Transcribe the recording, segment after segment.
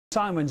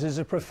Simons is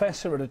a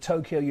professor at a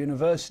Tokyo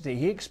university.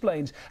 He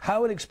explains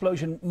how an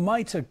explosion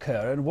might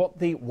occur and what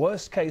the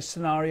worst-case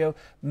scenario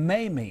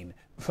may mean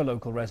for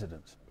local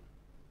residents.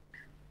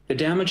 The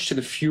damage to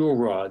the fuel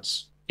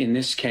rods, in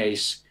this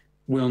case,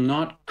 will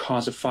not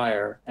cause a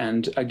fire.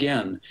 And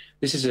again,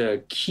 this is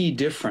a key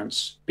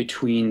difference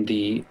between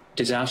the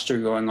disaster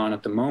going on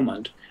at the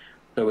moment,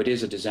 though it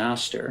is a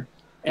disaster,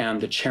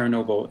 and the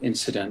Chernobyl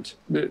incident.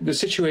 The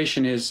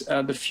situation is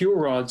the fuel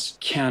rods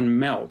can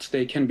melt,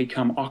 they can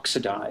become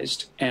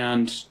oxidized,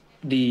 and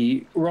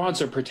the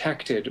rods are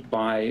protected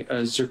by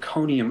a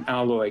zirconium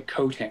alloy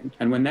coating.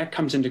 And when that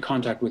comes into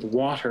contact with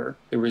water,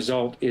 the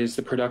result is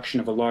the production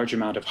of a large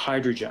amount of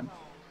hydrogen,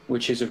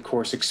 which is of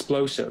course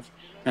explosive,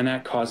 and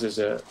that causes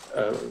a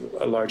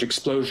large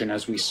explosion,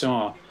 as we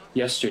saw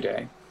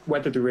yesterday.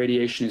 Whether the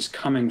radiation is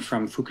coming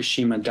from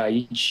Fukushima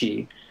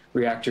Daiichi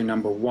reactor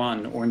number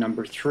 1 or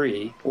number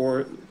 3,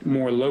 or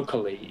more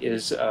locally,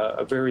 is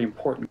a very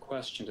important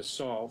question to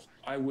solve.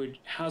 I would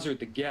hazard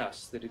the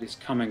guess that it is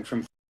coming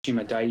from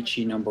Fukushima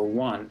Daiichi number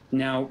 1.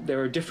 Now,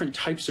 there are different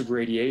types of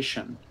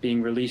radiation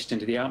being released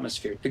into the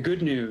atmosphere. The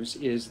good news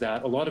is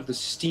that a lot of the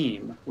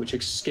steam which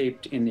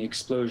escaped in the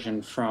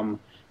explosion from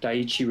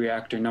Daiichi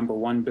reactor number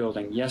 1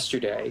 building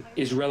yesterday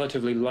is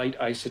relatively light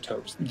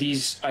isotopes.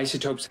 These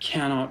isotopes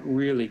cannot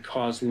really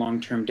cause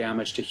long-term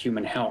damage to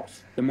human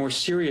health. The more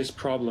serious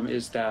problem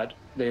is that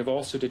they have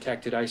also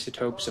detected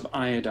isotopes of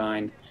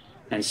iodine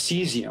and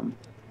cesium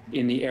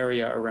in the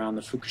area around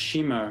the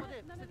Fukushima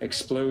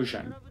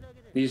explosion.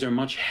 These are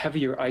much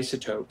heavier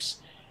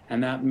isotopes,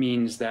 and that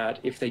means that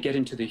if they get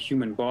into the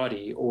human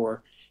body,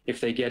 or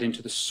if they get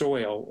into the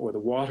soil or the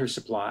water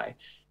supply,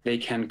 they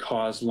can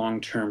cause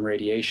long-term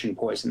radiation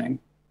poisoning.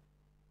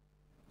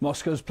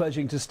 Moscow's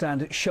pledging to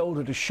stand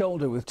shoulder to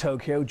shoulder with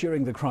Tokyo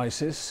during the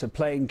crisis. A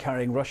plane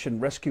carrying Russian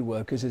rescue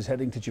workers is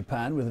heading to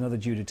Japan, with another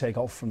due to take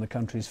off from the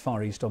country's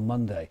Far East on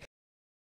Monday.